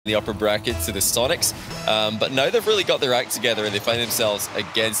the upper bracket to the Sonics, but now they've really got their act together and they find themselves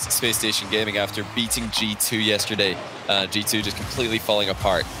against Spacestation Gaming after beating G2 yesterday. G2 just completely falling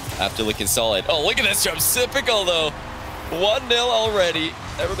apart after looking solid. Oh, look at this jump. Typical though. 1-0 already.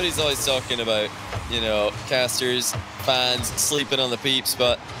 Everybody's always talking about, you know, casters, fans sleeping on the Peeps,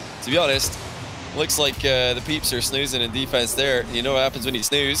 but to be honest, looks like the Peeps are snoozing in defense there. You know what happens when you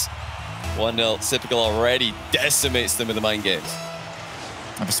snooze. 1-0. Typical already decimates them in the mind games.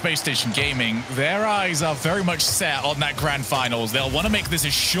 And for Spacestation Gaming, their eyes are very much set on that grand finals. They'll want to make this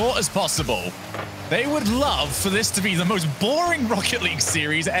as short as possible. They would love for this to be the most boring Rocket League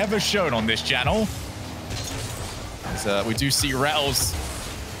series ever shown on this channel. As we do see Rattles,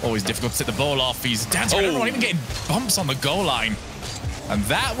 always difficult to set the ball off. He's dancing around everyone, even getting bumps on the goal line. And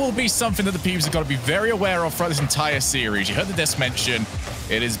that will be something that the Peeps have got to be very aware of throughout this entire series. You heard the Des mention,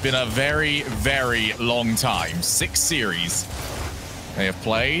 it has been a very, very long time. 6 series they have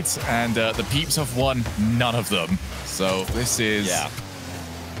played, and the Peeps have won none of them. So this is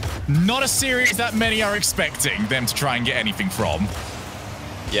not a series that many are expecting them to try and get anything from.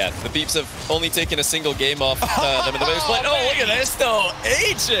 Yeah, the Peeps have only taken a single game off them in the most play. Oh, look at this though.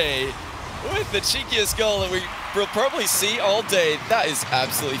 AJ with the cheekiest goal that we will probably see all day. That is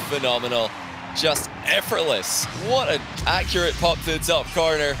absolutely phenomenal. Just effortless. What an accurate pop to the top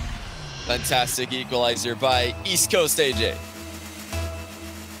corner. Fantastic equalizer by East Coast AJ.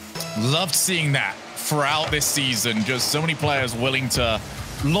 Loved seeing that throughout this season. Just so many players willing to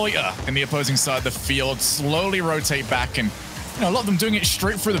loiter in the opposing side of the field, slowly rotate back, and you know, a lot of them doing it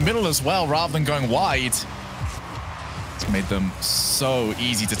straight through the middle as well, rather than going wide. It's made them so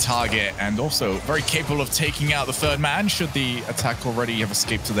easy to target, and also very capable of taking out the third man should the attack already have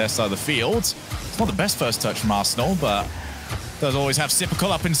escaped to their side of the field. It's not the best first touch from Arsenal, but does always have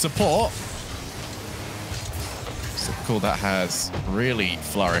Sipical up in support. Sipical that has really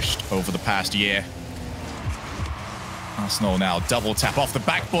flourished over the past year. Arsenal now double tap off the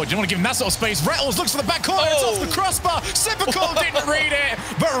backboard. You don't want to give him that sort of space. Rettles looks for the back corner. It's off the crossbar. Sipical didn't read it,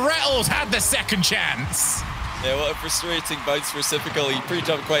 but Rettles had the second chance. Yeah, what a frustrating bounce for Sipical. He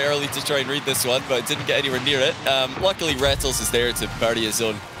pre-jumped quite early to try and read this one, but didn't get anywhere near it. Luckily, Rettles is there to parry his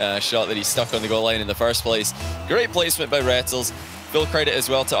own shot that he stuck on the goal line in the first place. Great placement by Rettles. Full credit as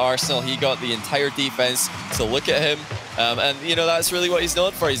well to Arsenal. He got the entire defense to look at him. And, you know, that's really what he's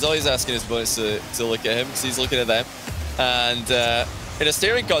known for. He's always asking his opponents to look at him because he's looking at them. And in a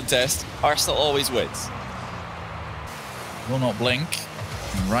staring contest, Arsenal always wins. Will not blink.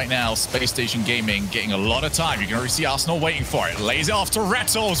 And right now, Spacestation Gaming getting a lot of time. You can already see Arsenal waiting for it. Lays it off to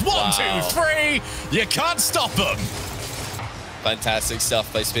Rettles. 1, 2, 3. You can't stop them. Fantastic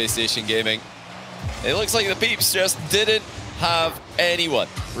stuff by Spacestation Gaming. It looks like the Peeps just didn't have anyone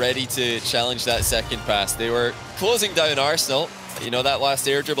ready to challenge that second pass. They were closing down Arsenal. You know, that last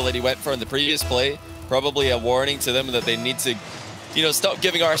air dribble that he went for in the previous play, probably a warning to them that they need to, you know, stop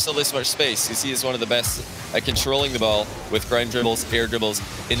giving Arsenal this much space, because he is one of the best at controlling the ball with ground dribbles, air dribbles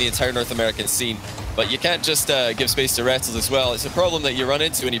in the entire North American scene. But you can't just give space to Rettles as well. It's a problem that you run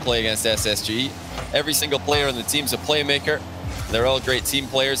into when you play against SSG. Every single player on the team's a playmaker. They're all great team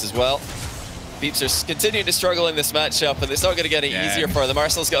players as well. Peeps are continuing to struggle in this matchup, and it's not going to get any easier for them.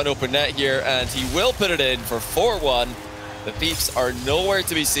 Arsenal's got an open net here, and he will put it in for 4-1. The Peeps are nowhere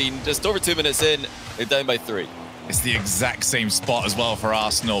to be seen. Just over 2 minutes in, they're down by 3. It's the exact same spot as well for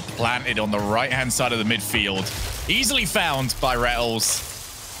Arsenal, planted on the right-hand side of the midfield. Easily found by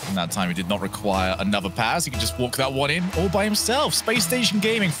Rettles. And that time he did not require another pass. He could just walk that one in all by himself. Spacestation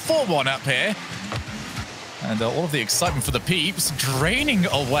Gaming 4-1 up here. And all of the excitement for the Peeps draining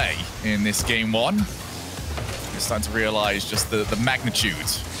away in this game 1. You're starting to realize just the magnitude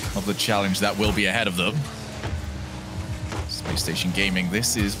of the challenge that will be ahead of them. Spacestation Gaming,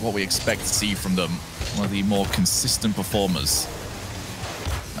 this is what we expect to see from them. One of the more consistent performers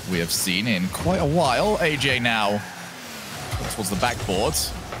that we have seen in quite a while. AJ now towards the backboard.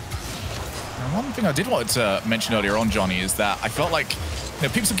 And one thing I did want to mention earlier on, Johnny, is that I felt like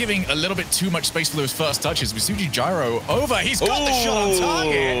Peeps are giving a little bit too much space for those first touches. Misuji Gyro over. He's got the shot on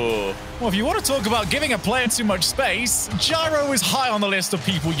target. Well, if you want to talk about giving a player too much space, Gyro is high on the list of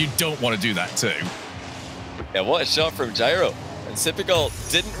people you don't want to do that to. Yeah, what a shot from Gyro. And Sipical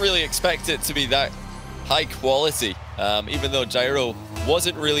didn't really expect it to be that high quality. Even though Gyro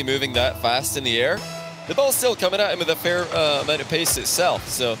wasn't really moving that fast in the air, the ball's still coming at him with a fair amount of pace itself.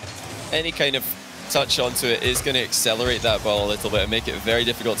 So any kind of touch onto it is going to accelerate that ball a little bit and make it very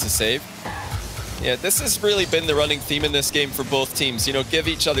difficult to save. Yeah, this has really been the running theme in this game for both teams. You know, give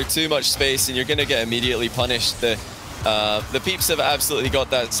each other too much space and you're going to get immediately punished. The Peeps have absolutely got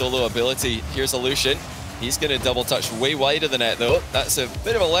that solo ability. Here's a Lucian. He's going to double touch way wide of the net, though. That's a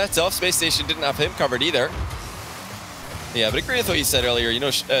bit of a let-off. Spacestation didn't have him covered either. Yeah, but I agree with what you said earlier. You know,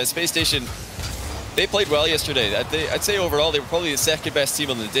 Spacestation, they played well yesterday. I'd say overall they were probably the second best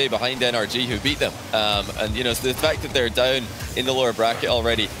team on the day behind NRG, who beat them. And, you know, so the fact that they're down in the lower bracket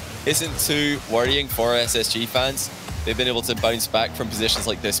already isn't too worrying for SSG fans. They've been able to bounce back from positions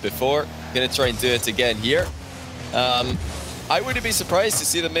like this before. Going to try and do it again here. I wouldn't be surprised to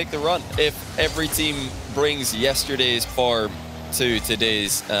see them make the run if every team brings yesterday's form to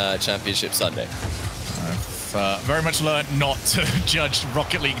today's Championship Sunday. I've very much learned not to judge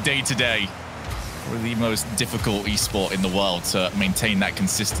Rocket League day to day. We're the most difficult esport in the world to maintain that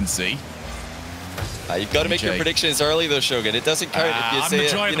consistency. You've got to make your predictions early, though, Shogun. It doesn't count if you say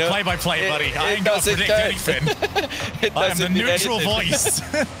it. I'm enjoying the play-by-play, buddy. I ain't got to predict anything. I am the neutral voice.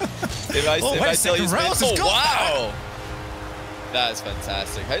 if I tell you, oh, wow! That's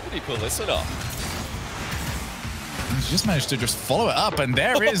fantastic. How did he pull this one off? He's just managed to just follow it up, and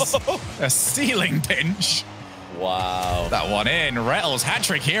there is a ceiling pinch. Wow. That one in. Rettles,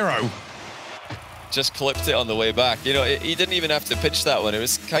 hat-trick hero. Just clipped it on the way back. You know, he didn't even have to pitch that one. It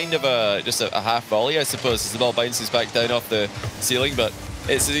was kind of just a half volley, I suppose, as the ball bounces back down off the ceiling, but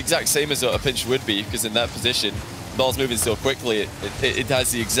it's the exact same as what a pinch would be, because in that position, the ball's moving so quickly, it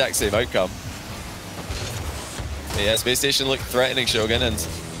has the exact same outcome. Yeah, Spacestation looked threatening, Shogun, and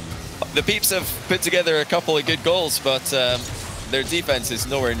the Peeps have put together a couple of good goals, but their defense is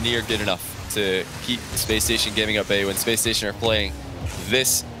nowhere near good enough to keep Spacestation Gaming at bay when Spacestation are playing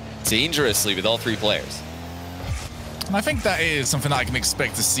this dangerously with all three players. And I think that is something that I can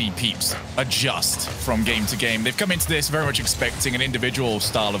expect to see Peeps adjust from game to game. They've come into this very much expecting an individual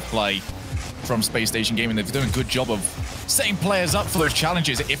style of play from Spacestation Gaming. They've done a good job of setting players up for those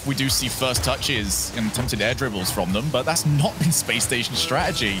challenges if we do see first touches and attempted air dribbles from them, but that's not been Spacestation's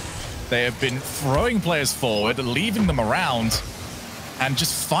strategy. They have been throwing players forward, leaving them around, and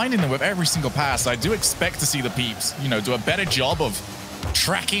just finding them with every single pass. I do expect to see the Peeps, you know, do a better job of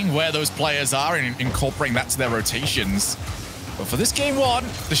tracking where those players are and incorporating that to their rotations. But for this game one,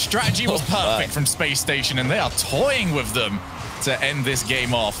 the strategy was perfect from Spacestation, and they are toying with them to end this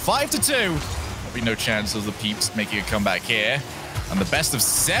game off. 5-2. There'll be no chance of the Peeps making a comeback here. And the best of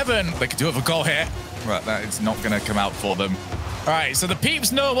 7, they could do it for a goal here, but that is not going to come out for them. All right, so the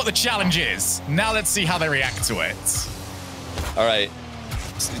Peeps know what the challenge is. Now let's see how they react to it. All right.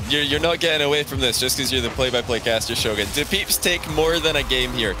 You're not getting away from this just because you're the play-by-play caster, Shogun. Do Peeps take more than a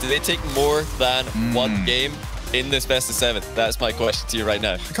game here? Do they take more than one game in this best of 7? That's my question to you right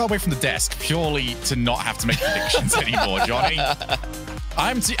now. I can't wait from the desk purely to not have to make predictions anymore, Johnny.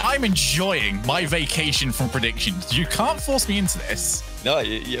 I'm enjoying my vacation from predictions. You can't force me into this. No,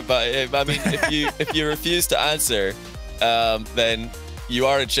 but I mean, if you refuse to answer, then you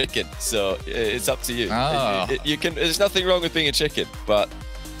are a chicken. So it's up to you. Oh. You can. There's nothing wrong with being a chicken, but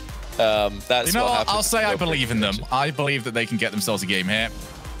that's, you know, what happens. I'll say I believe in them. I believe that they can get themselves a game here.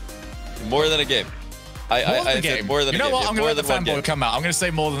 More than a game. I said more than a game. You know what? I'm going to let the fanboy come out. I'm going to say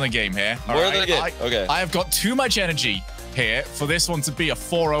more than a game here. More than a game. Okay. I have got too much energy here for this one to be a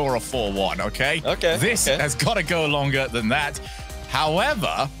 4-0 or a 4-1, okay? Okay. This has got to go longer than that.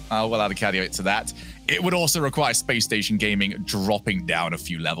 However, we'll add a caveat to that. It would also require Spacestation Gaming dropping down a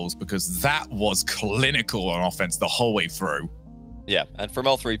few levels, because that was clinical on offense the whole way through. Yeah, and from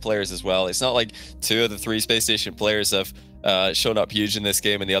all three players as well. It's not like 2 of the 3 Spacestation players have shown up huge in this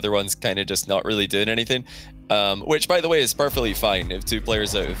game and the other one's kind of just not really doing anything. Which, by the way, is perfectly fine if 2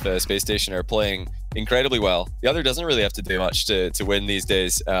 players out of Spacestation are playing incredibly well. The other doesn't really have to do much to win these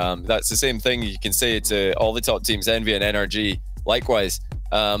days. That's the same thing you can say to all the top teams, Envy and NRG, likewise.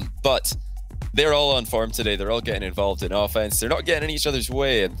 But they're all on form today. They're all getting involved in offense. They're not getting in each other's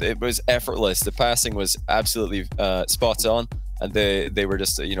way. It was effortless. The passing was absolutely spot on. And they were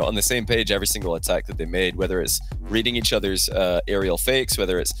just, you know, on the same page every single attack that they made, whether it's reading each other's aerial fakes,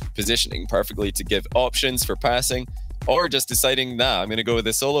 whether it's positioning perfectly to give options for passing, or just deciding, nah, I'm going to go with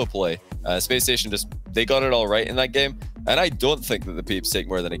the solo play. Spacestation they got it all right in that game. And I don't think that the Peeps take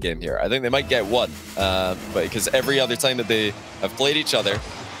more than a game here. I think they might get 1. But because every other time that they have played each other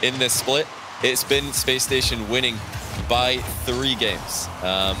in this split, it's been Spacestation winning by 3 games.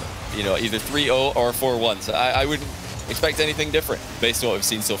 You know, either 3-0 or 4-1. So I wouldn't expect anything different based on what we've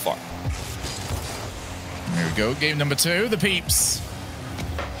seen so far. Here we go, game number 2, the Peeps.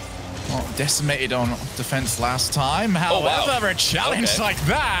 Well, decimated on defense last time. However, a challenge like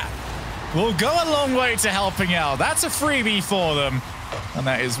that will go a long way to helping out. That's a freebie for them, and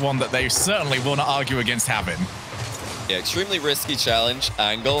that is one that they certainly will not argue against having. Yeah, extremely risky challenge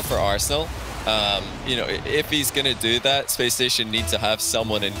angle for Arsenal. You know, if he's going to do that, Spacestation needs to have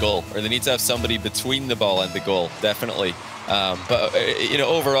someone in goal, or they need to have somebody between the ball and the goal, definitely. But, you know,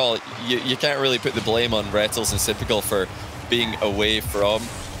 overall, you can't really put the blame on Rettles and Sypical for being away from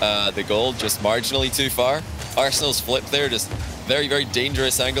the goal, just marginally too far. Arsenal's flip there, just very, very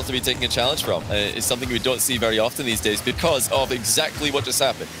dangerous angle to be taking a challenge from. It's something we don't see very often these days because of exactly what just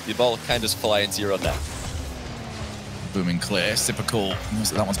happened. The ball can just fly into your own net. Booming clear. Sypical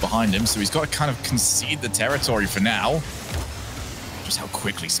knows that one's behind him, so he's got to kind of concede the territory for now. Just how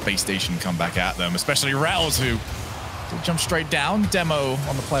quickly Spacestation come back at them, especially Rattles, who did jump straight down. Demo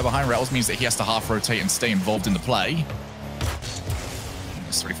on the player behind Rattles means that he has to half rotate and stay involved in the play. Not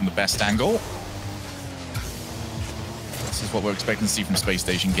necessarily from the best angle. This is what we're expecting to see from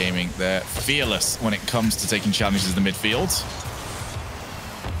Spacestation Gaming. They're fearless when it comes to taking challenges in the midfield.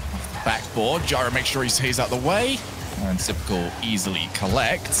 Off the backboard, Gyro makes sure he stays out the way. And Sypical easily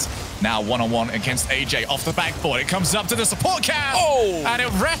collects. Now one-on-one against AJ off the backboard. It comes up to the support cam. Oh! And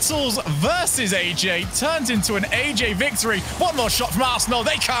it Rattles versus AJ. Turns into an AJ victory. One more shot from Arsenal.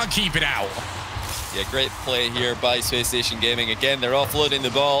 They can't keep it out. Yeah, great play here by Spacestation Gaming. Again, they're offloading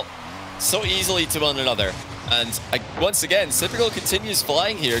the ball so easily to one another. And once again, Sypical continues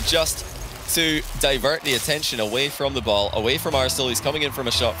flying here just to divert the attention away from the ball, away from Arsenal. He's coming in from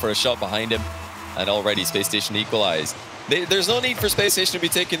a shot behind him. And already Spacestation equalized. There's no need for Spacestation to be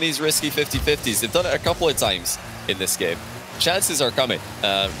taking these risky 50-50s. They've done it a couple of times in this game. Chances are coming.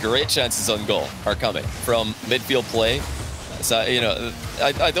 Great chances on goal are coming from midfield play. So, you know,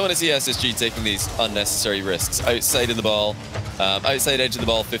 I don't want to see SSG taking these unnecessary risks outside of the ball, outside edge of the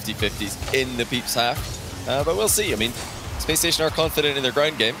ball, 50-50s in the Peeps half. But we'll see. I mean, Spacestation are confident in their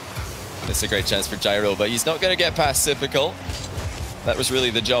ground game. This is a great chance for Gyro, but he's not going to get past Sypical. That was really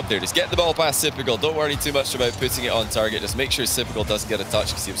the job there. Just get the ball past Sypical. Don't worry too much about putting it on target. Just make sure Sypical doesn't get a touch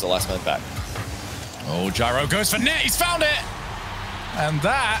because he was the last man back. Oh, Gyro goes for net. He's found it. And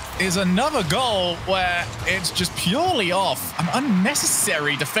that is another goal where it's just purely off an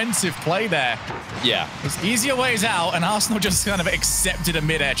unnecessary defensive play there. Yeah. There's easier ways out, and Arsenal just kind of accepted a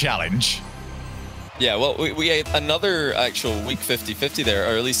mid-air challenge. Yeah, well, we had another actual weak 50-50 there,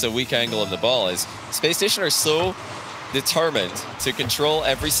 or at least a weak angle on the ball. Is Spacestation are so determined to control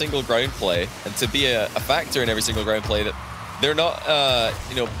every single ground play and to be a factor in every single ground play that they're not,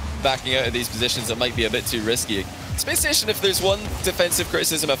 you know, backing out of these positions that might be a bit too risky. Spacestation, if there's one defensive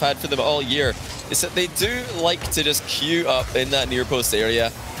criticism I've had for them all year, is that they do like to just queue up in that near post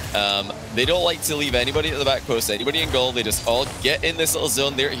area. They don't like to leave anybody at the back post, anybody in goal. They just all get in this little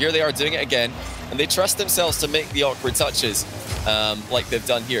zone. Here they are doing it again, and they trust themselves to make the awkward touches like they've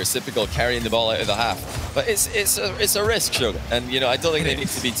done here. Sypical carrying the ball out of the half. But it's a risk, Shogun. And, you know, I don't think they need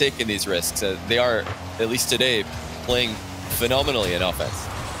to be taking these risks. They are, at least today, playing phenomenally in offense.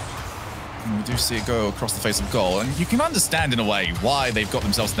 And we do see it go across the face of goal. And you can understand, in a way, why they've got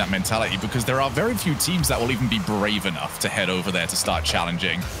themselves in that mentality, because there are very few teams that will even be brave enough to head over there to start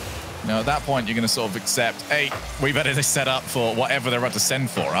challenging. You know, at that point, you're going to sort of accept, hey, we better set up for whatever they're about to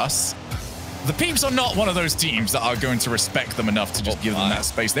send for us. The Peeps are not one of those teams that are going to respect them enough to just give them that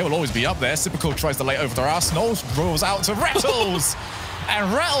space. They will always be up there. Sypical tries to lay over to Arsenal, rolls out to Rattles.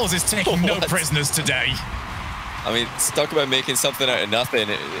 And Rattles is taking no prisoners today. I mean, talk about making something out of nothing.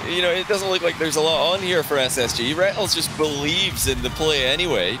 You know, it doesn't look like there's a lot on here for SSG. Rattles just believes in the play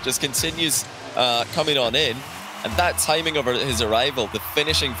anyway, just continues coming on in. And that timing of his arrival, the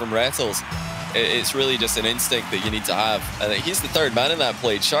finishing from Rattles, it's really just an instinct that you need to have. And he's the third man in that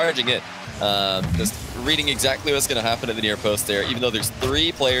play, charging it. Just reading exactly what's going to happen at the near post there, even though there's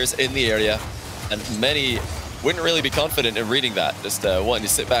 3 players in the area, and many wouldn't really be confident in reading that, just wanting to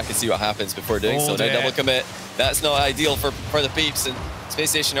sit back and see what happens before doing so. Now double commit. That's not ideal for the Peeps, and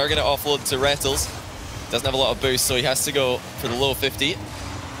Spacestation are going to offload to Rattles. Doesn't have a lot of boost, so he has to go for the low 50.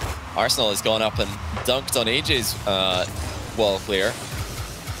 Arsenal has gone up and dunked on AJ's wall clear.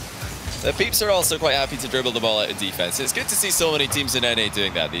 The Peeps are also quite happy to dribble the ball out of defense. It's good to see so many teams in NA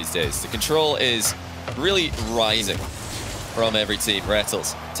doing that these days. The control is really rising from every team.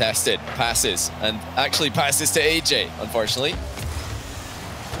 Rattles tested, passes, and actually passes to AJ, unfortunately.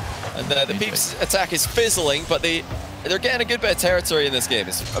 And the Peeps' attack is fizzling, but they're getting a good bit of territory in this game.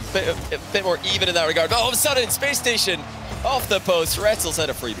 It's a bit more even in that regard. But all of a sudden, Spacestation off the post. Rattles had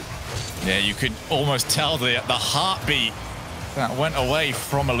a freebie. Yeah, you could almost tell the heartbeat that went away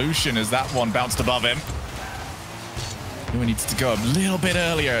from Illusion as that one bounced above him. He needs to go a little bit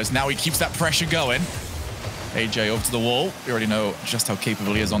earlier as now he keeps that pressure going. AJ over to the wall. You already know just how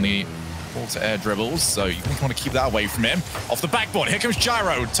capable he is on the wall-to-air dribbles, so you want to keep that away from him. Off the backboard, here comes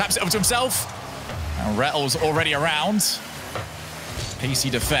Gyro. Taps it over to himself. And Rattle's already around.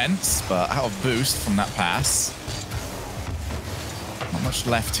 Pacey defense, but out of boost from that pass. Not much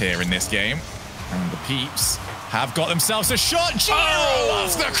left here in this game. And the Peeps have got themselves a shot. Gyro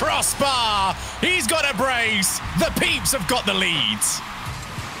off the crossbar. He's got a brace. The Peeps have got the lead.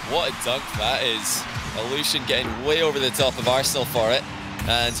 What a dunk that is. Illusion getting way over the top of Arsenal for it.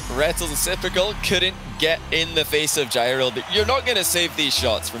 And Rettles and Sypical couldn't get in the face of Gyro. You're not going to save these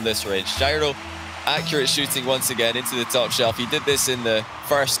shots from this range. Gyro, accurate shooting once again into the top shelf. He did this in the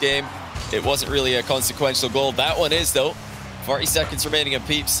first game. It wasn't really a consequential goal. That one is, though. 40 seconds remaining and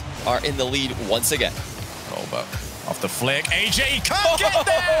Peeps are in the lead once again. Oh, but off the flick. AJ can't get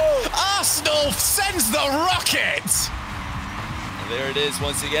there. Arsenal sends the rocket. And there it is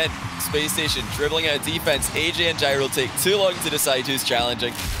once again. Spacestation dribbling out of defense. AJ and Gyro take too long to decide who's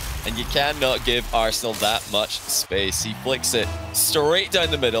challenging. And you cannot give Arsenal that much space. He flicks it straight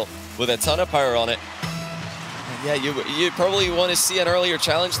down the middle with a ton of power on it. And yeah, you probably want to see an earlier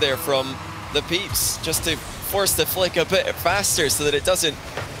challenge there from the Peeps, just to force the flick a bit faster so that it doesn't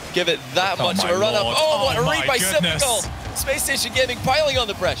give it that much of a run up. Oh, what a read by Sypical. Spacestation Gaming piling on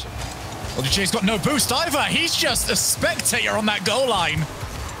the pressure. Well, DJ's got no boost either. He's just a spectator on that goal line.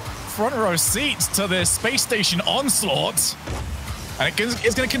 Front row seats to the Space Station onslaught. And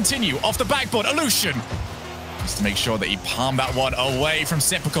it's going to continue off the backboard. Illusion. Just to make sure that he palmed that one away from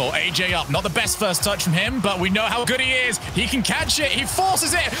Sypical. AJ up. Not the best first touch from him, but we know how good he is. He can catch it. He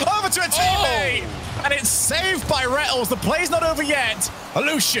forces it over to a teammate. And it's saved by Rettles. The play's not over yet.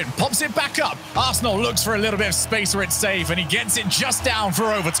 Illusion pops it back up. Arsenal looks for a little bit of space where it's safe, and he gets it just down for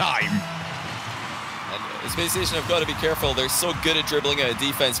overtime. And Space Station have got to be careful. They're so good at dribbling out of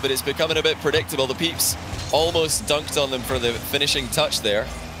defense, but it's becoming a bit predictable. The Peeps almost dunked on them for the finishing touch there.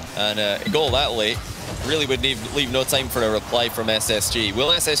 And a goal that late really would leave no time for a reply from SSG.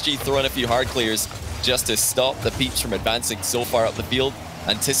 Will SSG throw in a few hard clears just to stop the Peeps from advancing so far up the field,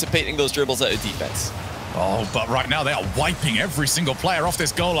 anticipating those dribbles out of defense? Oh, but right now they are wiping every single player off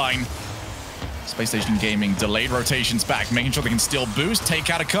this goal line. Space Station Gaming delayed rotations back, making sure they can still boost, take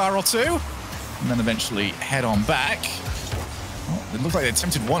out a car or two, and then eventually head on back. Oh, it looked like they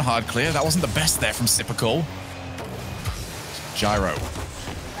attempted one hard clear. That wasn't the best there from Sypical. Gyro.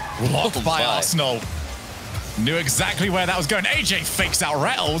 Blocked by Arsenal. Knew exactly where that was going. AJ fakes out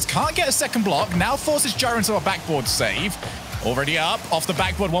Rettles. Can't get a second block. Now forces Gyro into a backboard save. Already up. Off the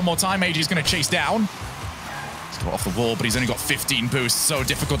backboard one more time. AJ's going to chase down. He's got off the wall, but he's only got 15 boosts. So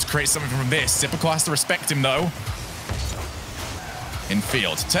difficult to create something from this. Sypical has to respect him, though.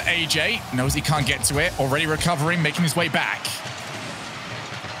 Infield to AJ. Knows he can't get to it. Already recovering, making his way back.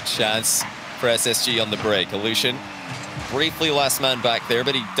 Chance for SSG on the break. Illusion. Briefly last man back there,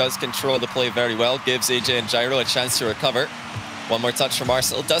 but he does control the play very well. Gives AJ and Gyro a chance to recover. One more touch from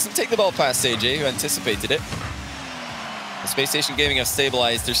Arsenal. Doesn't take the ball past AJ, who anticipated it. The Space Station Gaming have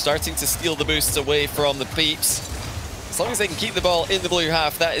stabilized. They're starting to steal the boosts away from the Peeps. As long as they can keep the ball in the blue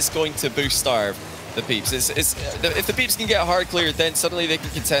half, that is going to boost starve the Peeps. If the Peeps can get hard cleared, then suddenly they can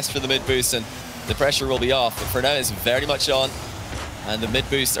contest for the mid boost and the pressure will be off. But for now, it's very much on. And the mid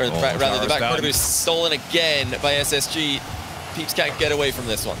boost, or rather the back corner boost, stolen again by SSG. Peeps can't get away from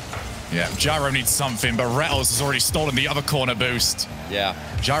this one. Yeah, Gyro needs something, but Rettles has already stolen the other corner boost. Yeah.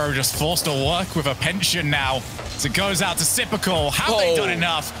 Gyro just forced to work with a pension now. So it goes out to Sypical. Have they done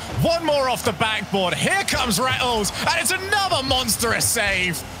enough? One more off the backboard. Here comes Rettles, and it's another monstrous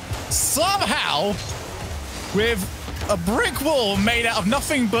save. Somehow, with a brick wall made out of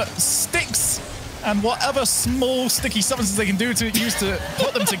nothing but sticks and whatever small sticky substances they can do to use to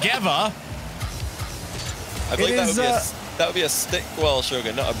put them together. I believe that would be a stick wall,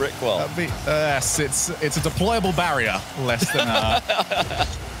 Shogun, not a brick wall. That'd be, yes, it's a deployable barrier, less than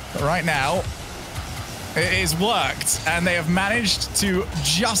but right now, it is worked, and they have managed to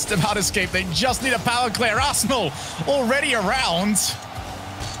just about escape. They just need a power clear. Arsenal already around.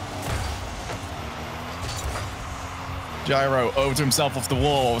 Gyro over to himself off the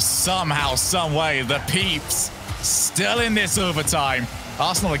wall. Somehow, some way, the Peeps still in this overtime.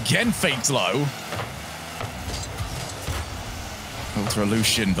 Arsenal again faked low. Over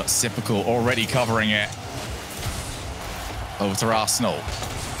Illusion, but Sypical already covering it. Over to Arsenal.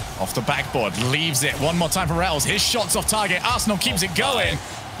 Off the backboard, leaves it. One more time for Rettles. His shot's off target. Arsenal keeps it going.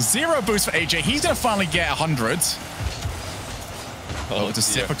 Zero boost for AJ. He's going to finally get 100. Over to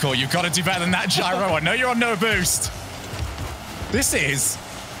Sypical. You've got to do better than that, Gyro. I know you're on no boost. This is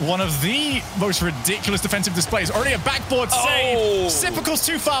one of the most ridiculous defensive displays. Already a backboard save. Sypical's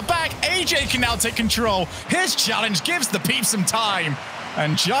too far back. AJ can now take control. His challenge gives the Peeps some time.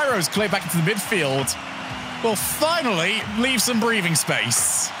 And Gyro's cleared back into the midfield. Will finally leave some breathing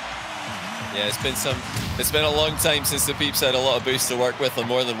space. Yeah, it's been a long time since the Peeps had a lot of boosts to work with on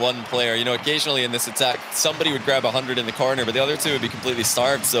more than one player. You know, occasionally in this attack, somebody would grab 100 in the corner, but the other two would be completely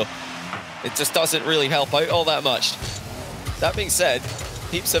starved, so it just doesn't really help out all that much. That being said,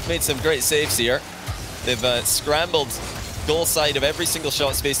 Peeps have made some great saves here. They've scrambled goal side of every single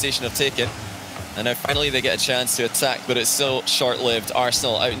shot Spacestation have taken, and now finally they get a chance to attack, but it's so short-lived.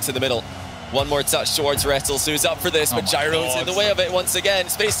 Arsenal out into the middle. One more touch towards Rettles, who's up for this, but Gyro's in the way of it once again.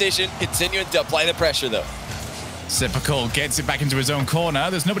 Spacestation continuing to apply the pressure, though. Typical gets it back into his own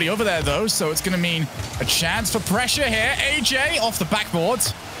corner. There's nobody over there, though, so it's going to mean a chance for pressure here. AJ off the backboard.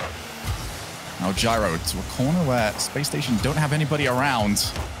 Now Gyro to a corner where Spacestation don't have anybody around.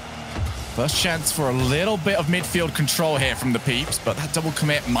 First chance for a little bit of midfield control here from the Peeps, but that double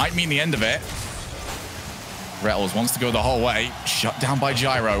commit might mean the end of it. Rettles wants to go the whole way. Shut down by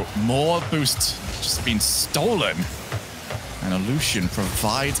Gyro. More boost just been stolen. And Illusion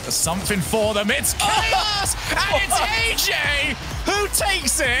provides something for them. It's chaos! And it's AJ who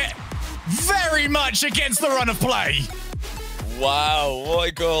takes it very much against the run of play. Wow, what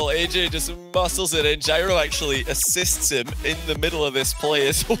a goal. AJ just muscles it in. Gyro actually assists him in the middle of this play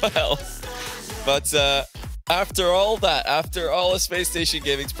as well. But after all that, after all of Spacestation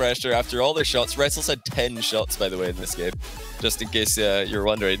Gaming's pressure, after all their shots, Rettles had 10 shots, by the way, in this game, just in case you're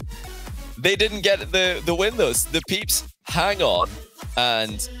wondering. They didn't get the win, though. The Peeps hang on,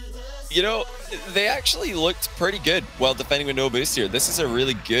 and, you know, they actually looked pretty good while defending with no boost here. This is a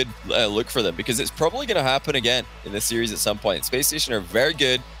really good look for them, because it's probably going to happen again in this series at some point. Spacestation are very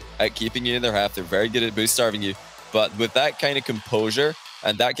good at keeping you in their half. They're very good at boost starving you, but with that kind of composure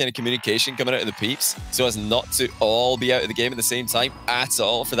and that kind of communication coming out of the Peeps, so as not to all be out of the game at the same time at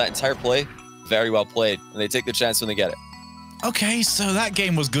all for that entire play, very well played. And they take the chance when they get it. Okay, so that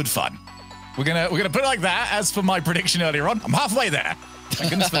game was good fun. We're gonna put it like that. As for my prediction earlier on, I'm halfway there.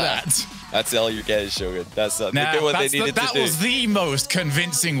 Thank goodness for that. That's all you get, Shogun. That's what they needed to do. That was the most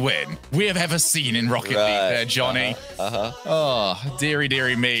convincing win we have ever seen in Rocket League there, Johnny. Oh, dearie,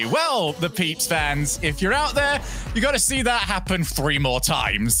 dearie me. Well, the Peeps fans, if you're out there, you got to see that happen 3 more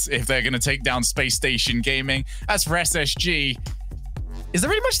times if they're going to take down Spacestation Gaming. As for SSG, is there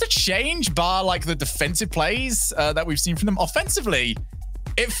really much to change, bar like the defensive plays that we've seen from them? Offensively,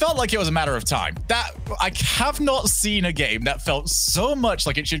 it felt like it was a matter of time. I have not seen a game that felt so much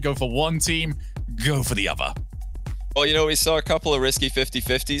like it should go for one team, go for the other. Well, you know, we saw a couple of risky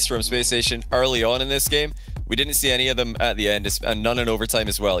 50-50s from Spacestation early on in this game. We didn't see any of them at the end, and none in overtime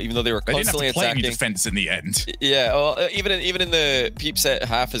as well, even though they were constantly attacking. They didn't have to play any defense in the end. Yeah, well, even in the Peeps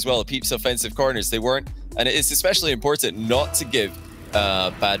half as well, the Peeps offensive corners, they weren't. And it's especially important not to give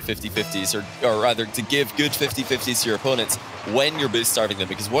bad 50-50s, or rather to give good 50-50s to your opponents when you're boost starving them,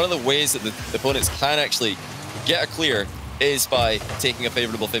 because one of the ways that the opponents can actually get a clear is by taking a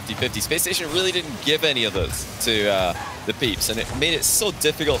favorable 50-50. Spacestation really didn't give any of those to the Peeps, and it made it so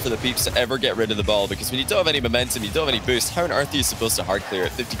difficult for the Peeps to ever get rid of the ball, because when you don't have any momentum, you don't have any boost, how on earth are you supposed to hard clear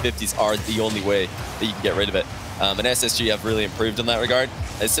it? 50-50s are the only way that you can get rid of it. And SSG have really improved in that regard.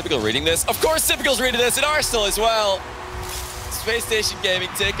 Is Typical reading this? Of course Typical's reading this, and Arsenal as well. Spacestation Gaming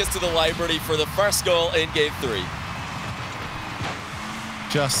take us to the library for the first goal in Game 3.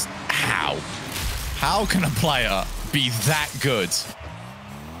 Just how? How can a player be that good?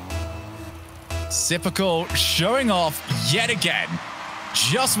 Typical showing off yet again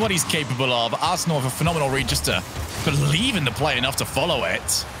just what he's capable of. Arsenal have a phenomenal read just to believe in the play enough to follow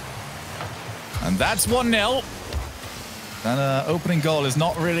it. And that's 1-0. That opening goal has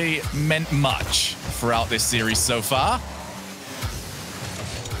not really meant much throughout this series so far.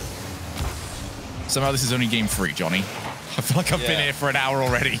 Somehow this is only Game 3, Johnny. I feel like I've been here for an hour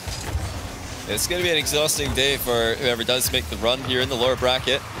already. It's going to be an exhausting day for whoever does make the run here in the lower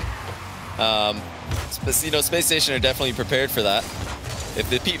bracket. You know, Spacestation are definitely prepared for that. If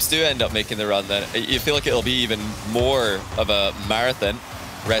the Peeps do end up making the run, then you feel like it'll be even more of a marathon.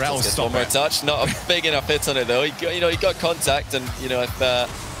 Rettles gets one more touch. Not a big enough hit on it, though. He got contact, and, you know, if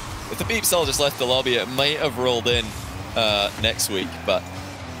the Peeps all just left the lobby, it might have rolled in next week. But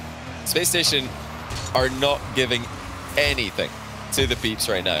Spacestation are not giving anything to the Peeps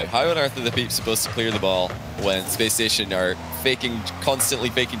right now. How on earth are the Peeps supposed to clear the ball when Spacestation are constantly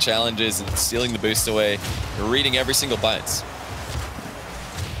faking challenges and stealing the boost away, reading every single bounce?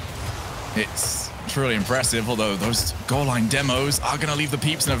 It's truly impressive, although those goal line demos are going to leave the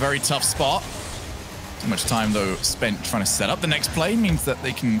Peeps in a very tough spot. Too much time, though, spent trying to set up the next play means that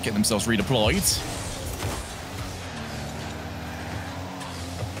they can get themselves redeployed.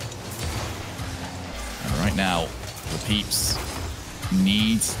 Right now, the Peeps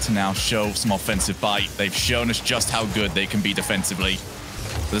need to now show some offensive bite. They've shown us just how good they can be defensively.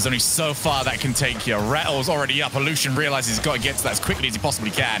 There's only so far that can take you. Rettle's already up. Illusion realizes he's got to get to that as quickly as he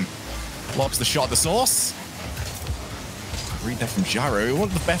possibly can. Blocks the shot at the source. Read that from Gyro. He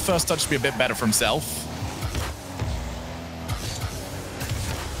wanted the first touch to be a bit better for himself.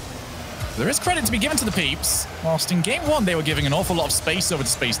 There is credit to be given to the Peeps. Whilst in game 1, they were giving an awful lot of space over to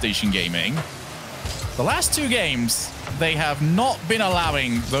Spacestation Gaming. The last 2 games, they have not been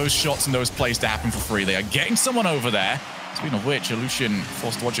allowing those shots and those plays to happen for free. They are getting someone over there. Speaking of which, Illusion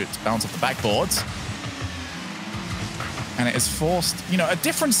forced to watch it bounce off the backboard. And it has forced, you know, a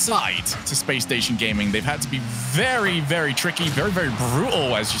different side to Spacestation Gaming. They've had to be very, very tricky, very, very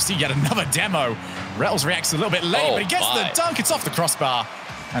brutal, as you see yet another demo. Rettles reacts a little bit late, but he gets the dunk. It's off the crossbar,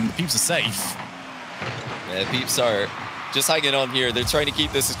 and the Peeps are safe. Yeah, Peeps are just hanging on here. They're trying to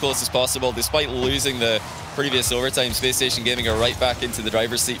keep this as close as possible. Despite losing the previous overtime, Spacestation Gaming are right back into the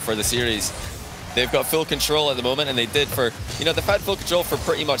driver's seat for the series. They've got full control at the moment, and they did for, you know, they've had full control for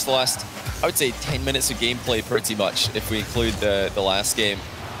pretty much the last, I would say, 10 minutes of gameplay, pretty much, if we include the last game.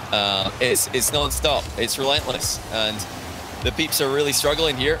 It's non-stop. It's relentless. And the Peeps are really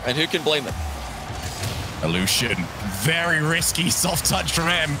struggling here, and who can blame them? Illusion. Very risky soft touch from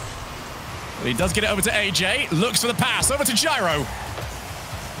him. But he does get it over to AJ. Looks for the pass. Over to Gyro.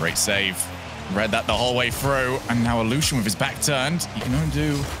 Great save. Read that the whole way through. And now Illusion with his back turned. He can only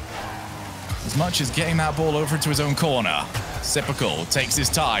do as much as getting that ball over into his own corner. Sipical takes his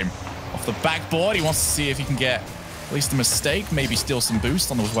time. Off the backboard, he wants to see if he can get at least a mistake, maybe steal some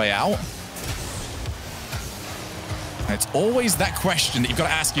boost on his way out. And it's always that question that you've got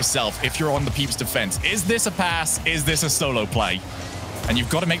to ask yourself if you're on the Peeps defense. Is this a pass? Is this a solo play? And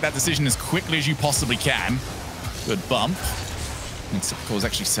you've got to make that decision as quickly as you possibly can. Good bump. And Sipical's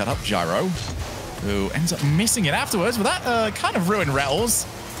actually set up Gyro, who ends up missing it afterwards, but that kind of ruined Rettles.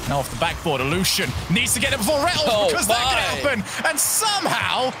 Now off the backboard, Illusion needs to get it before Rettles because that could happen. And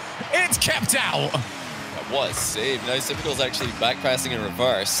somehow it's kept out. That was saved. Now Sipical's actually backpassing in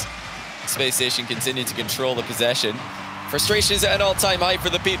reverse. Spacestation continue to control the possession. Frustration is at an all-time high for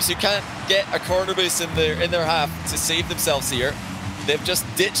the Peeps, who can't get a corner boost in their half to save themselves here. They've just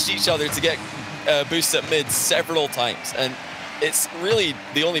ditched each other to get boosts at mid several times, and it's really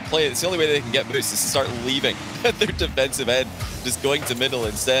the only play. It's the only way they can get boosts is to start leaving their defensive end, just going to middle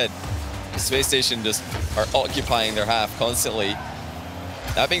instead. Spacestation just are occupying their half constantly.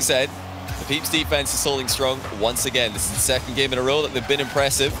 That being said, the Peeps defense is holding strong once again. This is the second game in a row that they've been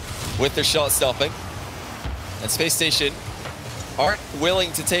impressive with their shot stopping. And Spacestation aren't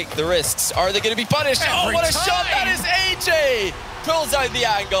willing to take the risks. Are they going to be punished? Oh, what a shot! That is AJ! Pulls out the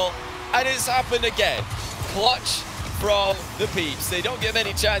angle, and it's happened again. Clutch from the Peeps. They don't give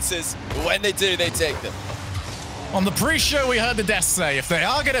any chances. When they do, they take them. On the pre-show, we heard the desk say, if they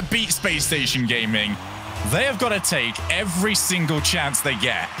are going to beat Spacestation Gaming, they have got to take every single chance they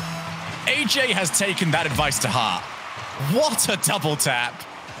get. AJ has taken that advice to heart. What a double tap.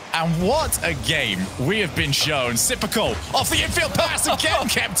 And what a game we have been shown. Sipical off the infield pass again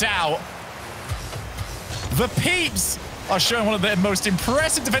kept out. The Peeps are showing one of their most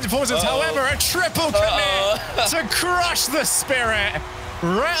impressive defensive performances. However, a triple commit to crush the spirit.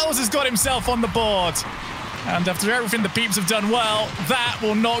 Rettles has got himself on the board. And after everything the Peeps have done well, that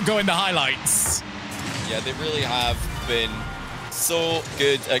will not go in the highlights. Yeah, they really have been so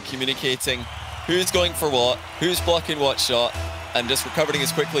good at communicating who's going for what, who's blocking what shot, and just recovering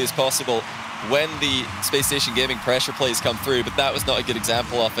as quickly as possible when the Spacestation Gaming pressure plays come through, but that was not a good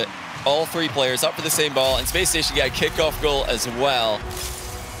example of it. All three players up for the same ball, and Spacestation get a kickoff goal as well.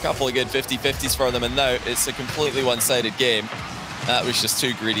 A couple of good 50-50s for them, and now it's a completely one-sided game. That was just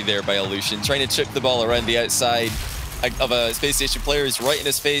too greedy there by Illusion, trying to chip the ball around the outside of a Spacestation player who's right in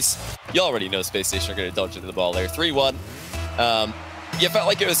his face. You already know Spacestation are going to dodge into the ball there. 3-1. You felt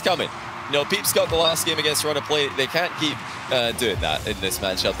like it was coming. You know, Peeps got the last game against Run of Play. They can't keep doing that in this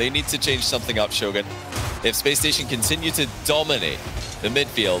matchup. They need to change something up, Shogun. If Spacestation continue to dominate the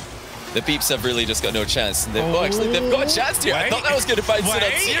midfield, the Peeps have really just got no chance. And actually, they've got a chance here. I thought that was going to bounce it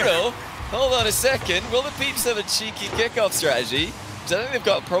at 0. Hold on a second. Will the Peeps have a cheeky kickoff strategy? Because I think they've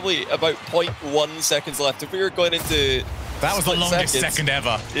got probably about 0.1 seconds left. If we were going into... That was the longest second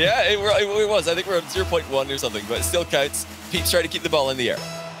ever. Yeah, it was. I think we're at 0.1 or something, but it still counts. Peeps try to keep the ball in the air.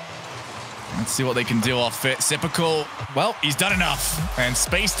 Let's see what they can do off it. Sipical, well, he's done enough. And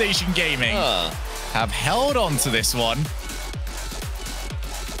Spacestation Gaming have held on to this one.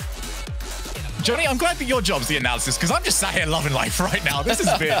 Johnny, I'm glad that your job's the analysis, because I'm just sat here loving life right now. This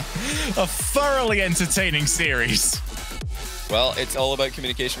has been a thoroughly entertaining series. Well, it's all about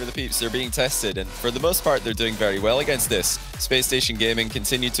communication with the Peeps. They're being tested, and for the most part, they're doing very well against this. Spacestation Gaming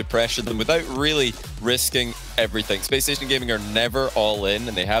continue to pressure them without really risking everything. Spacestation Gaming are never all in,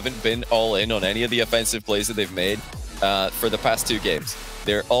 and they haven't been all in on any of the offensive plays that they've made for the past 2 games.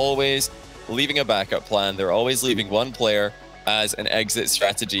 They're always leaving a backup plan. They're always leaving one player as an exit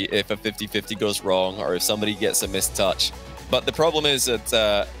strategy if a 50-50 goes wrong or if somebody gets a missed touch. But the problem is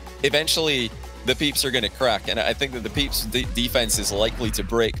that eventually the Peeps are going to crack, and I think that the Peeps' defense is likely to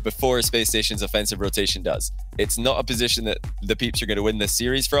break before Space Station's offensive rotation does. It's not a position that the Peeps are going to win this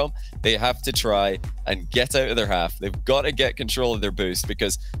series from. They have to try and get out of their half. They've got to get control of their boost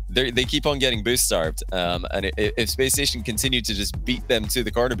because they keep on getting boost starved. And if Space Station continue to just beat them to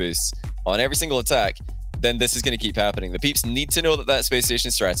the corner boosts on every single attack, then this is going to keep happening. The Peeps need to know that Space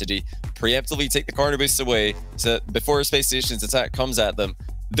Station strategy, preemptively take the corner boosts away so that before Space Station's attack comes at them,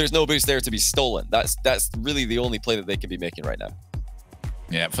 there's no boost there to be stolen. That's really the only play that they can be making right now.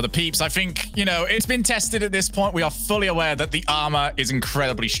 Yeah, for the Peeps, I think, you know, it's been tested at this point. We are fully aware that the armor is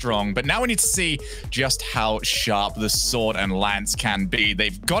incredibly strong, but now we need to see just how sharp the sword and lance can be.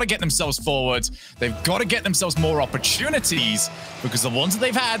 They've got to get themselves forward. They've got to get themselves more opportunities because the ones that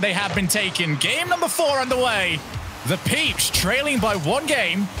they've had, they have been taken. Game number 4 underway. The Peeps trailing by 1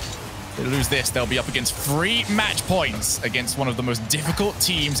 game. If they lose this, they'll be up against 3 match points against one of the most difficult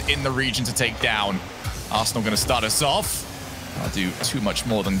teams in the region to take down. Arsenal going to start us off. I'll do too much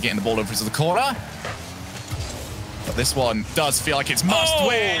more than getting the ball over to the corner. But this one does feel like it's must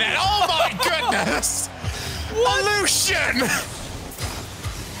win. And oh my goodness! Illusion!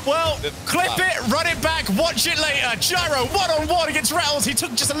 Well, clip it, run it back, watch it later. Gyro one-on-one against Rattles. He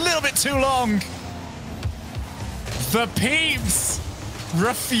took just a little bit too long. The Peeps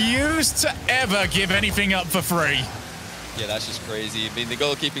refuse to ever give anything up for free. Yeah, that's just crazy. I mean, the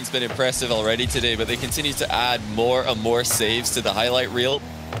goalkeeping's been impressive already today, but they continue to add more and more saves to the highlight reel.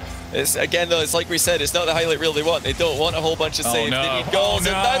 Again, though, it's like we said, it's not the highlight reel they want. They don't want a whole bunch of saves. No. They need goals,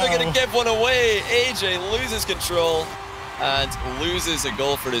 and now they're going to give one away. AJ loses control and loses a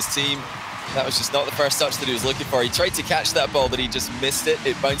goal for his team. That was just not the first touch that he was looking for. He tried to catch that ball, but he just missed it.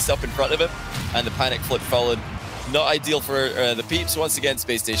 It bounced up in front of him, and the panic flip followed. Not ideal for the Peeps. Once again,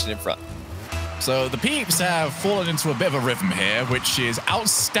 Space Station in front. So the Peeps have fallen into a bit of a rhythm here, which is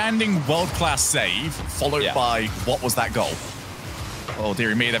outstanding world-class save, followed by what was that goal? Oh,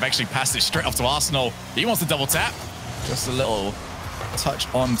 dearie me, they've actually passed it straight off to Arsenal. He wants to double tap. Just a little touch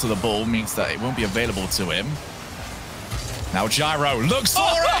onto the ball means that it won't be available to him. Now Gyro looks for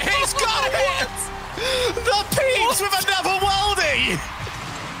it. He's got it! The Peeps with another worldie!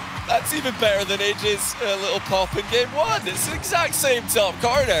 That's even better than AJ's little pop in game 1. It's the exact same top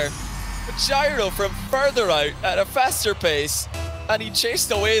corner. Gyro from further out at a faster pace, and he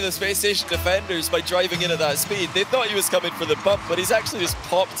chased away the Space Station defenders by driving in at that speed. They thought he was coming for the bump, but he's actually just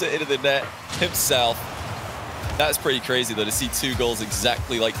popped it into the net himself. That's pretty crazy, though, to see 2 goals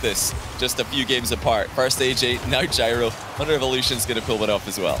exactly like this, just a few games apart. First AJ, now Gyro. Wonder if Illusion's going to pull one off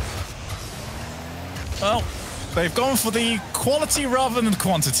as well. Well, they've gone for the quality rather than the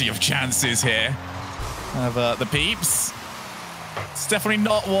quantity of chances here of the Peeps. It's definitely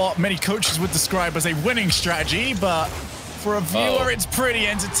not what many coaches would describe as a winning strategy, but for a viewer, it's pretty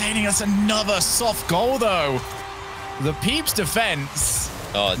entertaining. That's another soft goal, though. The Peeps' defense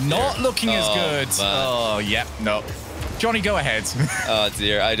not looking as good. Man. Oh, yeah, no. Johnny, go ahead. Oh,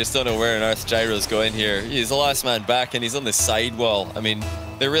 dear. I just don't know where on earth Gyro's going here. He's the last man back, and he's on the sidewall. I mean,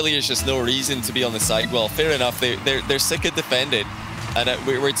 there really is just no reason to be on the sidewall. Fair enough, they're sick of defending, and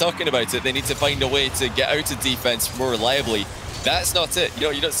we're talking about it. They need to find a way to get out of defense more reliably. That's not it. You know,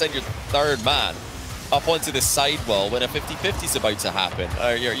 you don't send your 3rd man up onto the sidewall when a 50-50 is about to happen.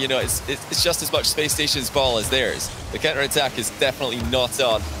 Or, you know, it's just as much Space Station's ball as theirs. The counter-attack is definitely not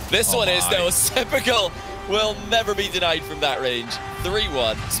on. This one is, though. Typical will never be denied from that range.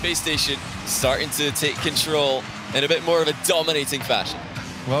 3-1. Space Station starting to take control in a bit more of a dominating fashion.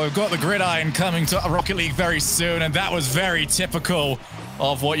 Well, we've got the gridiron coming to Rocket League very soon, and that was very typical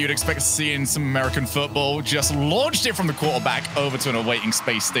of what you'd expect to see in some American football. Just launched it from the quarterback over to an awaiting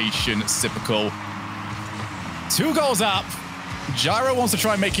Space Station. Typical. 2 goals up. Gyro wants to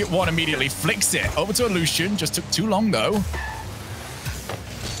try and make it 1 immediately. Flicks it over to Illusion. Just took too long, though.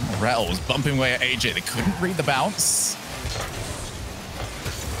 Rattles bumping away at AJ. They couldn't read the bounce.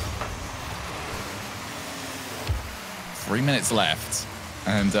 Three minutes left.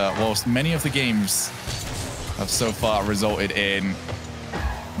 And whilst many of the games have so far resulted in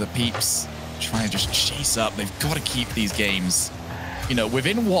the Peeps trying to just chase up, they've got to keep these games, you know,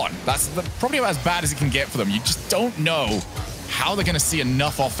 within 1. That's probably as bad as it can get for them. You just don't know how they're going to see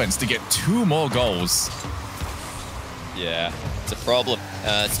enough offense to get 2 more goals. Yeah, it's a problem.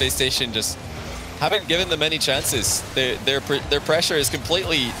 Space Station just haven't given them any chances. Their pressure is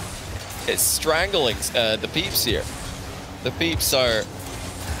completely it's strangling the Peeps here. The Peeps are,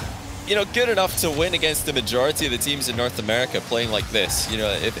 you know, good enough to win against the majority of the teams in North America playing like this. You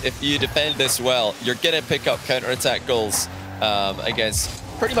know, if you defend this well, you're going to pick up counterattack goals against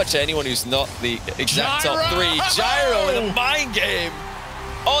pretty much anyone who's not the exact top 3. Gyro with a mind game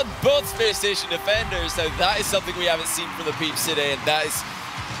on both Spacestation defenders. Now, that is something we haven't seen from the Peeps today, and that is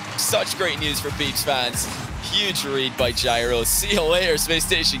such great news for Peeps fans. Huge read by Gyro. See you later,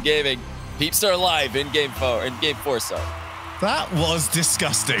 Spacestation Gaming. Peeps are alive in game 4, sorry. That was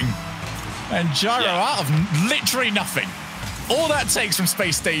disgusting. And Gyro out of literally nothing. All that takes from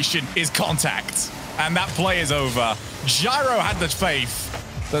Spacestation is contact. And that play is over. Gyro had the faith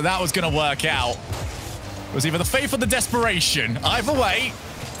that that was going to work out. It was either the faith or the desperation. Either way,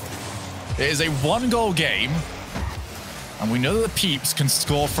 it is a 1-goal game. And we know that the Peeps can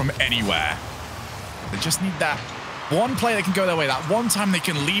score from anywhere. They just need that one play that can go their way. That one time they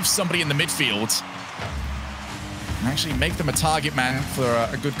can leave somebody in the midfield and actually make them a target man for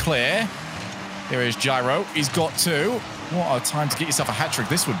a good clear. Here is Gyro. He's got 2. What a time to get yourself a hat trick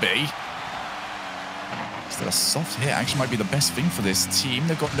this would be. Still a soft hit actually might be the best thing for this team.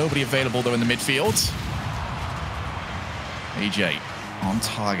 They've got nobody available though in the midfield. AJ on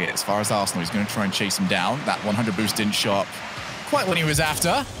target as far as Arsenal. He's going to try and chase him down. That 100 boost didn't show up quite what he was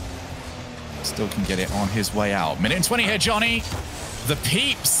after. Still can get it on his way out. Minute and 20 here, Johnny. The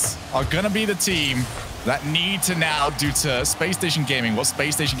Peeps are going to be the team that need to now do to Spacestation Gaming what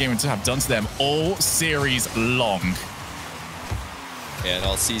Spacestation Gaming have done to them all series long. Yeah, and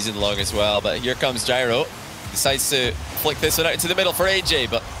all season long as well. But here comes Gyro. Decides to flick this one out to the middle for AJ,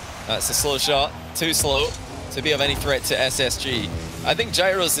 but that's a slow shot. Too slow to be of any threat to SSG. I think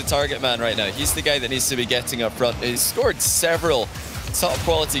Gyro's the target man right now. He's the guy that needs to be getting up front. He's scored several top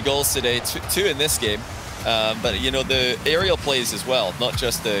quality goals today, 2 in this game. But, you know, the aerial plays as well, not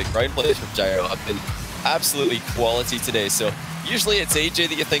just the ground plays from Gyro, have been absolutely quality today. So usually it's AJ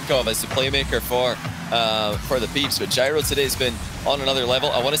that you think of as the playmaker for the Peeps, but Gyro today has been on another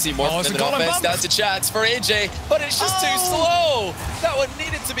level. I want to see more from him in offense. That's a chance for AJ, but it's just too slow. That one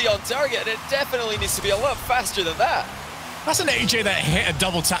needed to be on target, and it definitely needs to be a lot faster than that. That's an AJ that hit a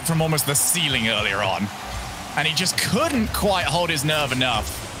double tap from almost the ceiling earlier on, and he just couldn't quite hold his nerve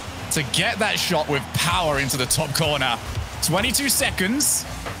enough to get that shot with power into the top corner. 22 seconds.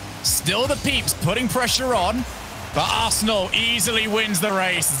 Still the Peeps putting pressure on, but Arsenal easily wins the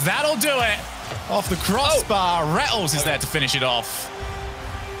race. That'll do it. Off the crossbar, Rettles is there to finish it off.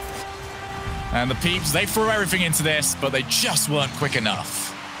 And the Peeps, they threw everything into this, but they just weren't quick enough.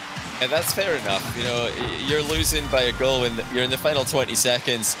 And that's fair enough. You know, you're losing by a goal when you're in the final 20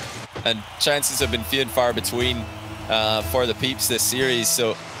 seconds, and chances have been few and far between for the Peeps this series.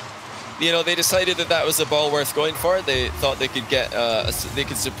 So, you know, they decided that that was a ball worth going for. They thought they could get, they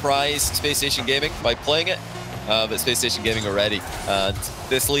could surprise Spacestation Gaming by playing it, but Spacestation Gaming were ready. And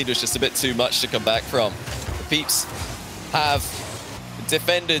this lead was just a bit too much to come back from. The Peeps have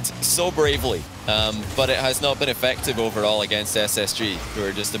defended so bravely, but it has not been effective overall against SSG, who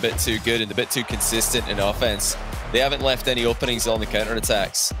are just a bit too good and a bit too consistent in offense. They haven't left any openings on the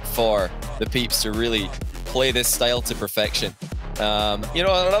counterattacks for the Peeps to really play this style to perfection. You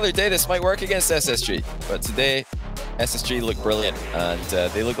know, on another day, this might work against SSG, but today, SSG look brilliant, and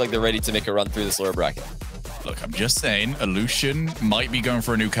they look like they're ready to make a run through this lower bracket. Look, I'm just saying, Illusion might be going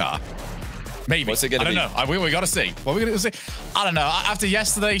for a new car. Maybe. What's it gonna be? I don't know. We got to see. What are we going to see? I don't know. After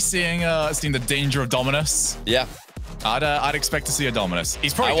yesterday seeing the danger of Dominus, yeah, I'd expect to see a Dominus.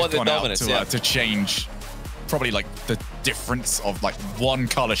 He's probably just gone Dominus, out to change probably like the difference of like one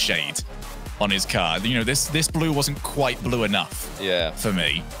color shade on his car. You know, this blue wasn't quite blue enough. Yeah, for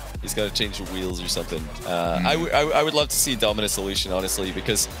me. He's got to change the wheels or something. I would love to see Dominus Illusion, honestly,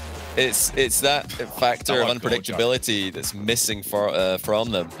 because it's that factor of unpredictability that's missing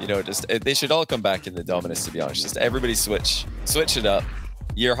from them. You know, just they should all come back in the Dominus, to be honest. Just everybody switch it up.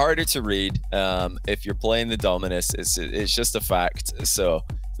 You're harder to read if you're playing the Dominus. It's just a fact. So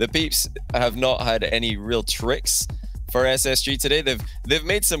the Peeps have not had any real tricks for SSG today. They've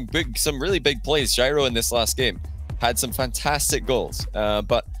made some really big plays. Gyro in this last game had some fantastic goals,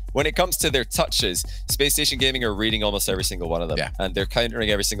 but when it comes to their touches, Spacestation Gaming are reading almost every single one of them, and they're countering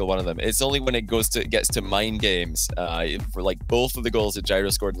every single one of them. It's only when it gets to mind games, for like both of the goals that Gyro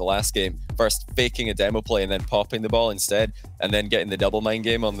scored in the last game, first faking a demo play and then popping the ball instead, and then getting the double mind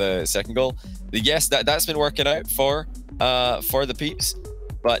game on the second goal. Yes, that's been working out for the Peeps,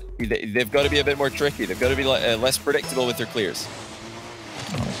 but they've got to be a bit more tricky. They've got to be less predictable with their clears.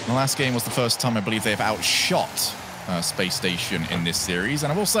 The last game was the first time I believe they've outshot Space Station in this series.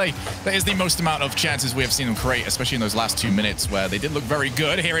 And I will say that is the most amount of chances we have seen them create, especially in those last 2 minutes where they did look very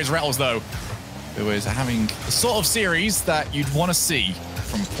good. Here is Rettles, though, who is having the sort of series that you'd want to see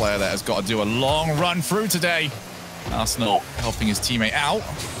from a player that has got to do a long run through today. Arsenal helping his teammate out.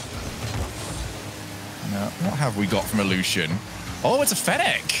 What have we got from Illusion? Oh, it's a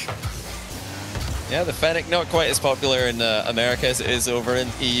Fennec. Yeah, the Fennec not quite as popular in America as it is over in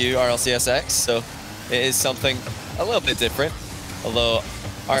EU RLCS, so it is something a little bit different. Although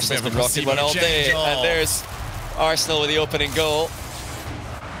Arsenal's been rocking one all day, and there's Arsenal with the opening goal.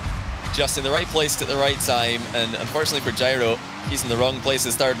 Just in the right place at the right time, and unfortunately for Gyro, he's in the wrong place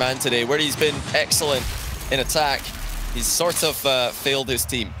as third man today, where he's been excellent in attack. He's sort of failed his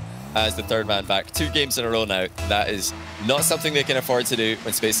team as the third man back 2 games in a row now. That is not something they can afford to do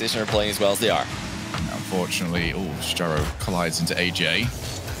when Space Station are playing as well as they are. Unfortunately, Gyro collides into AJ.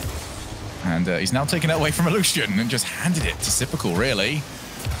 And he's now taken it away from Illusion and just handed it to Sipical, really.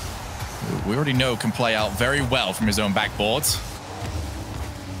 We already know can play out very well from his own backboard.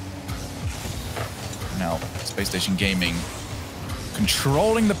 Now, Space Station Gaming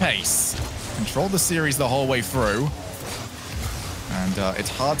controlling the pace. Controlled the series the whole way through. And it's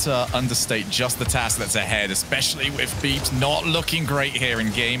hard to understate just the task that's ahead, especially with Peeps not looking great here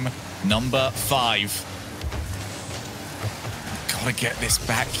in game number 5. Gotta get this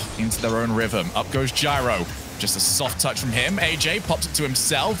back into their own rhythm. Up goes Gyro. Just a soft touch from him. AJ pops it to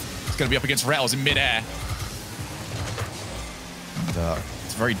himself. He's gonna be up against Rettles in midair. And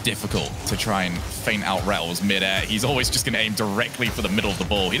it's very difficult to try and feint out Rettles midair. He's always just gonna aim directly for the middle of the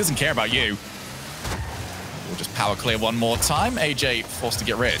ball. He doesn't care about you. We'll just power clear one more time. AJ forced to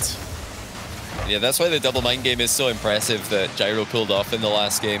get rid. Yeah, that's why the double mind game is so impressive that Gyro pulled off in the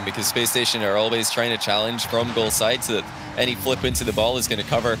last game, because Space Station are always trying to challenge from goal side so that any flip into the ball is going to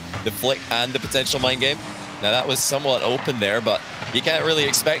cover the flick and the potential mind game. Now, that was somewhat open there, but you can't really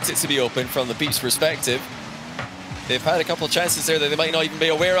expect it to be open from the Peeps' perspective. They've had a couple of chances there that they might not even be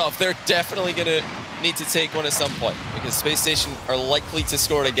aware of. They're definitely going to need to take one at some point, because Space Station are likely to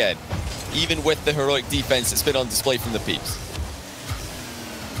score again, even with the heroic defense that's been on display from the Peeps.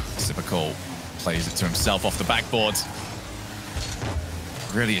 Sipical plays it to himself off the backboard.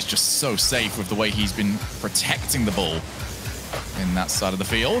 Really is just so safe with the way he's been protecting the ball in that side of the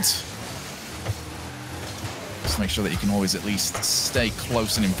field. Just make sure that you can always at least stay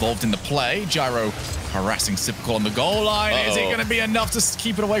close and involved in the play. Gyro harassing Sipical on the goal line. Is it going to be enough to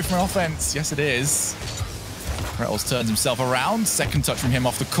keep it away from offense? Yes, it is. Rettles turns himself around. Second touch from him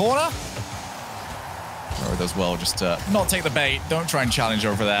off the corner. Gyro does well just to not take the bait. Don't try and challenge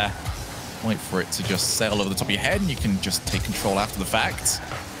over there. Wait for it to just sail over the top of your head, and you can just take control after the fact.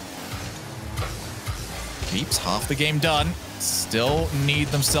 Peeps, half the game done. Still need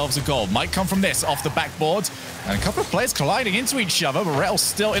themselves a goal. Might come from this, off the backboard. And a couple of players colliding into each other, but Rettles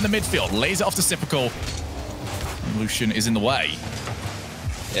still in the midfield. Lays it off to Sipical. Lucian is in the way.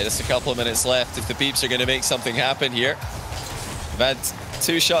 Yeah, just a couple of minutes left if the Peeps are going to make something happen here. They've had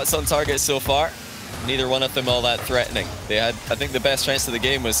 2 shots on target so far. Neither one of them all that threatening. They had, I think the best chance of the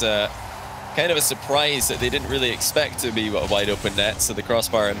game was kind of a surprise that they didn't really expect to be a wide open net, so the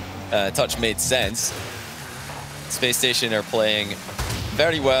crossbar and touch made sense. Space Station are playing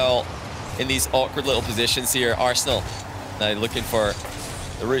very well in these awkward little positions here. Arsenal now looking for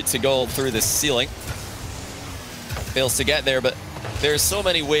the route to goal through the ceiling. Fails to get there, but there's so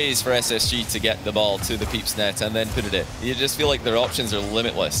many ways for SSG to get the ball to the Peeps net and then put it in. You just feel like their options are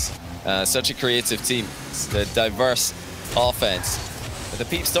limitless. Such a creative team. It's a diverse offense. But the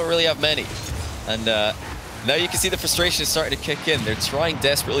Peeps don't really have many. And now you can see the frustration starting to kick in. They're trying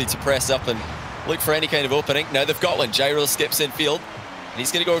desperately to press up and look for any kind of opening. Now they've got one. Gyro skips in field. And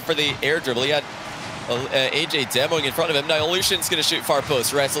he's going to go for the air dribble. He had AJ demoing in front of him. Now Illusion's going to shoot far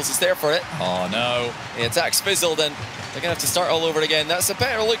post. Rettles is there for it. Oh, no. The attack's fizzled, and they're going to have to start all over again. That's a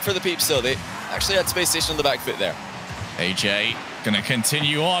better look for the Peeps, though. They actually had Space Station on the back foot there. AJ going to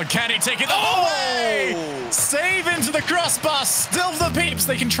continue on. Can he take it the whole way? Save into the crossbar. Still the Peeps.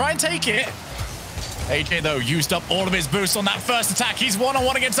 They can try and take it. AJ, though, used up all of his boost on that first attack. He's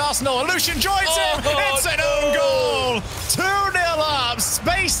one-on-one against Arsenal. Illusion joins him. It's an own goal. 2-0 up.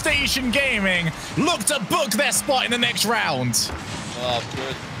 Space Station Gaming look to book their spot in the next round. Oh,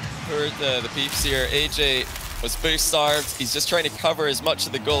 poor the Peeps here. AJ was boost starved. He's just trying to cover as much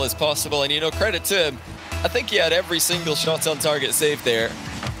of the goal as possible. And, you know, credit to him. I think he had every single shot on target saved there.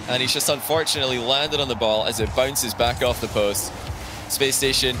 And he's just unfortunately landed on the ball as it bounces back off the post. Space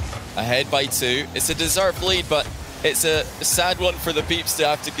Station ahead by 2. It's a deserved lead, but it's a sad one for the Peeps to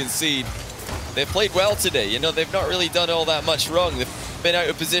have to concede. They've played well today. You know, they've not really done all that much wrong. They've been out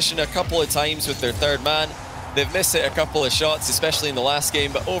of position a couple of times with their third man. They've missed it a couple of shots, especially in the last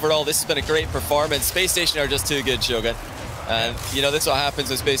game, but overall, this has been a great performance. Space Station are just too good, Shogun. And, you know, this is what happens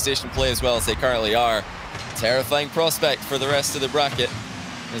when Space Station play as well as they currently are. Terrifying prospect for the rest of the bracket.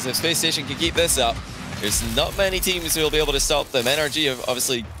 As if Space Station can keep this up, there's not many teams who will be able to stop them. NRG have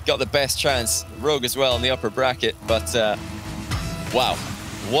obviously got the best chance. Rogue as well in the upper bracket, but wow.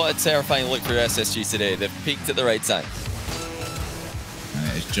 What a terrifying look for SSG today. They've peaked at the right time.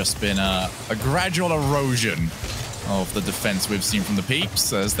 And it's just been a gradual erosion of the defense we've seen from the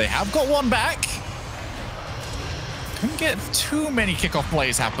Peeps, as they have got one back. Couldn't get too many kickoff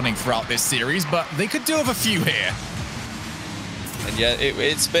plays happening throughout this series, but they could do with a few here. And yeah,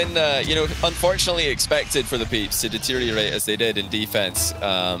 it's been, you know, unfortunately expected for the Peeps to deteriorate as they did in defense.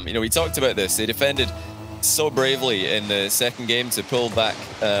 You know, we talked about this. They defended so bravely in the second game to pull back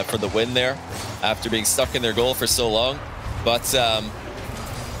for the win there after being stuck in their goal for so long. But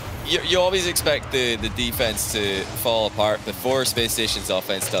you always expect the defense to fall apart before Space Station's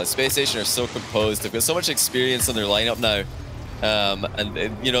offense does. Space Station are so composed. They've got so much experience on their lineup now.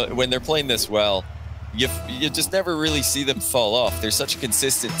 And you know, when they're playing this well, you just never really see them fall off. They're such a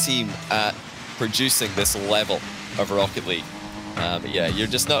consistent team at producing this level of Rocket League. Yeah,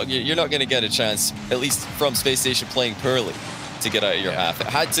 you're not going to get a chance, at least from Space Station playing poorly, to get out of your half. It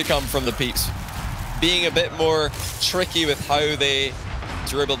had to come from the Peeps being a bit more tricky with how they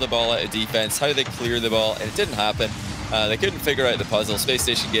dribble the ball out of defense, how they clear the ball, and it didn't happen. They couldn't figure out the puzzle. Space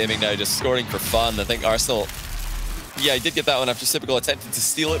Station Gaming now just scoring for fun. I think Arsenal, yeah, he did get that one after Typical attempted to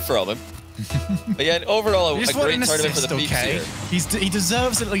steal it from him. But yeah, overall, a great tournament for the Peeps here. He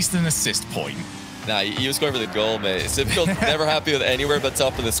deserves at least an assist point. Nah, he was going for the goal, mate. It's difficult. Never happy with anywhere but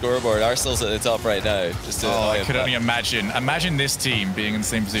top of the scoreboard. Arsenal's at the top right now. Just I could only imagine. Imagine this team being in the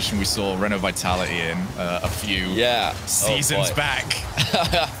same position we saw Renault Vitality in a few seasons back.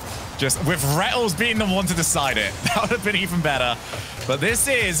 Just with Rettles being the one to decide it. That would have been even better. But this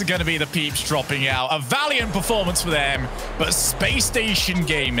is going to be the Peeps dropping out. A valiant performance for them. But Space Station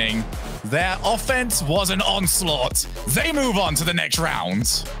Gaming, their offense was an onslaught. They move on to the next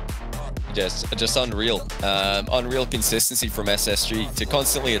round. Just unreal. Unreal consistency from SSG to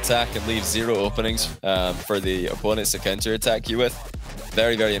constantly attack and leave zero openings for the opponents to counter-attack you with.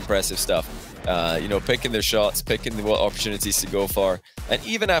 Very, very impressive stuff. You know, picking their shots, picking what opportunities to go for. And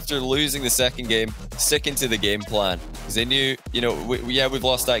even after losing the second game, sticking to the game plan. Because they knew, you know, we've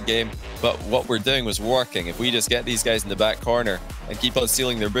lost that game, but what we're doing was working. If we just get these guys in the back corner and keep on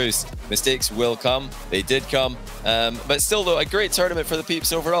stealing their boost, mistakes will come. They did come. But still, though, a great tournament for the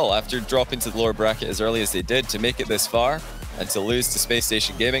Peeps overall after dropping to the lower bracket as early as they did to make it this far and to lose to Space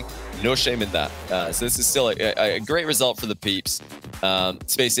Station Gaming. No shame in that. So this is still a great result for the Peeps.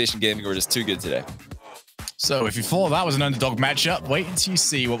 Space Station Gaming were just too good today. So if you thought that was an underdog matchup, wait until you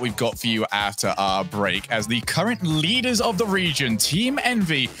see what we've got for you after our break as the current leaders of the region, Team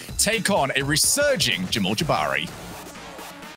Envy, take on a resurging Jamal Jabari.